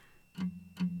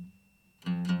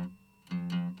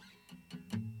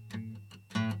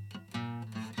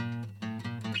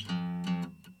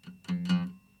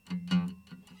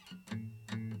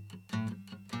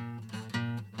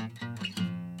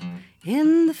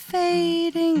in the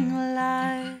fading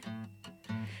light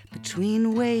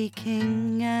between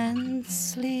waking and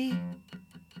sleep.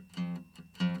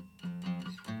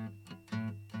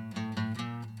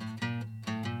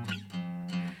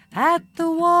 At the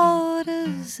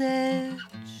water's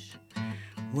edge,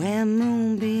 where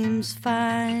moonbeams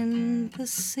find the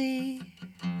sea.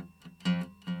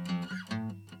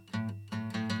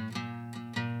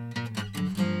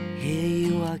 Here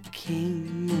you are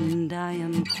king and I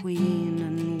am queen,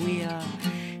 and we are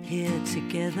here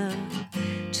together.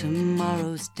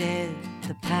 Tomorrow's dead,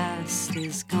 the past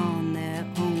is gone, there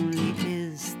only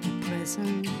is the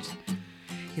present.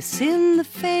 It's in the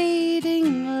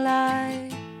fading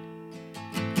light,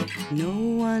 no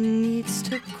one needs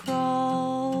to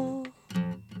crawl.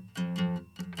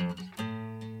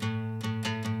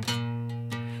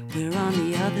 We're on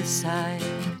the other side.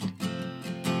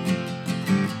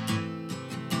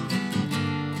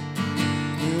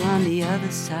 We're on the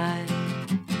other side.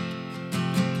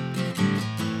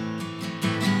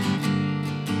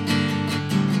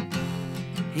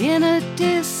 In a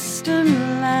distant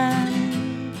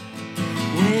land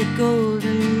where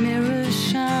golden mirrors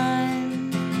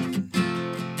shine,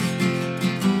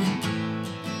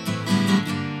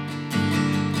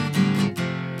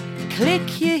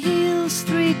 click your heels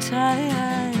 3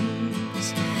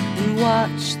 times and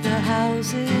watch the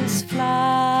houses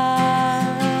fly.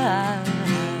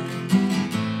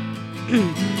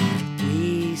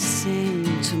 We sing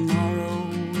tomorrow,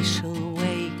 we shall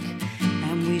wake,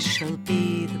 and we shall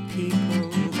be the people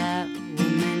that we're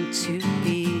meant to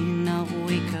be. Not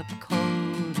wake up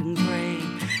cold and grey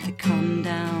to come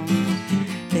down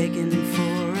begging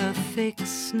for a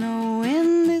fix. No,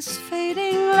 in this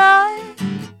fading light,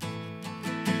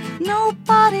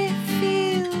 nobody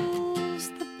feels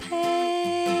the pain.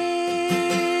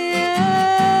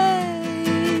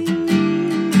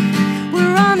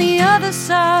 We're on the other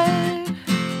side.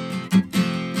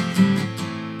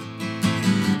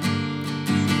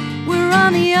 We're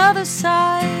on the other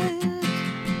side.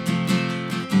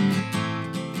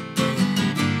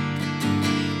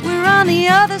 We're on the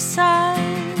other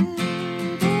side.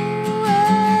 Ooh,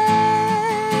 hey,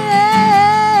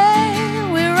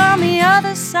 we're on the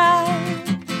other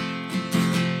side.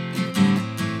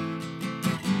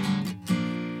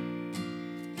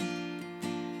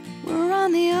 We're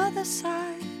on the other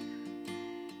side.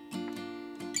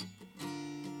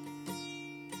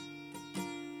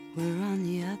 We're on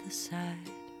the other side.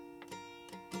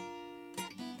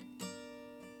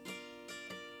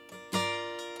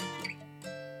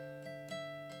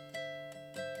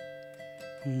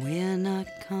 We're not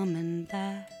coming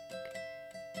back.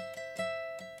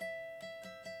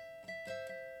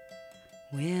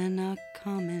 We're not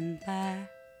coming back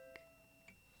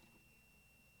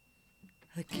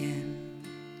again.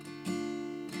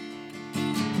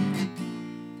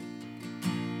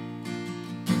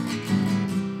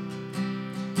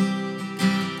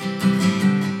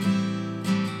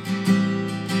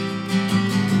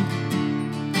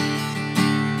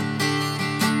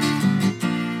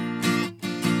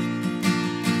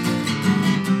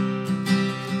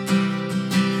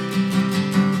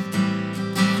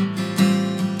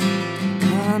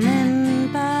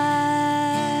 Coming back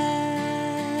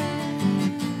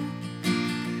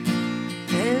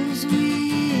as we